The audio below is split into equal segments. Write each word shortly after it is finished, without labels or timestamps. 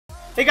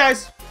Hey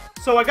guys,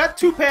 so I got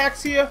 2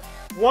 packs here.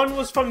 One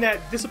was from that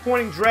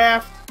disappointing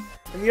draft,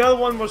 and the other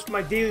one was from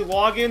my daily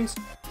logins.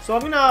 So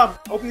I'm gonna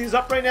open these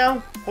up right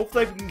now.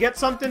 Hopefully I can get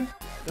something.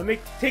 It'll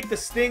take the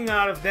sting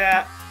out of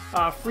that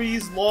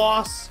freeze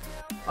loss.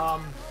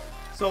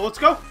 So let's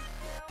go.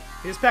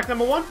 Here's pack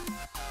number 1.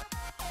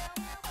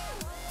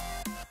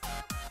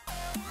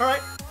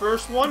 Alright,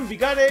 first one. We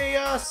got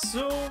a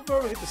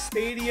silver. We got the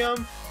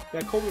stadium.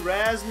 We got Kobe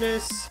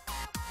Rasmus,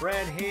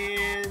 Brad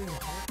Hand,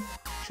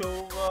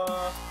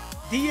 Chova,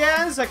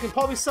 Diaz. I can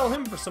probably sell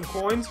him for some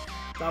coins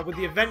with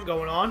the event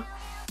going on.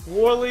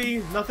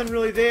 Worley, nothing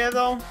really there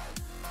though.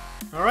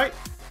 Alright,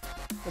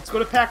 let's go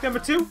to pack number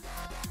 2.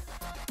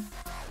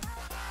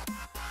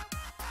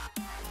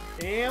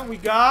 And we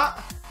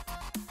got,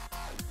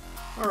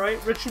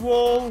 alright,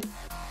 Ritual,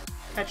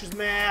 Catcher's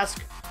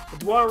Mask,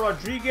 Eduardo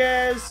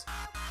Rodriguez,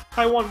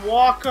 Taiwan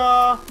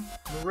Walker,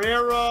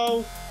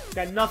 Marrero.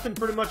 Got nothing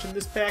pretty much in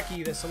this pack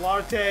either.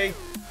 Solarte,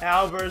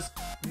 Alvarez,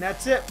 and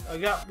that's it.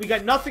 We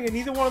got nothing in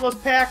either one of those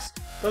packs.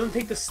 Doesn't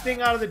take the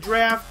sting out of the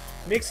draft.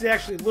 Makes it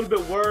actually a little bit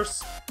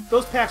worse.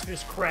 Those packs are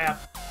just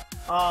crap.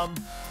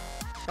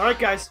 Alright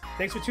guys,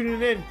 thanks for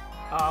tuning in.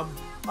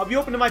 I'll be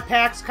opening my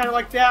packs kind of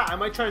like that. I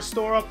might try to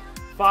store up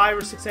 5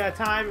 or 6 at a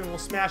time and we'll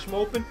smash them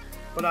open.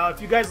 But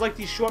if you guys like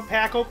these short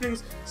pack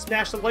openings,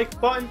 smash the like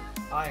button.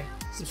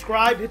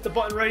 Subscribe, hit the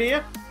button right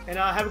here. And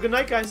have a good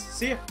night guys.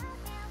 See ya.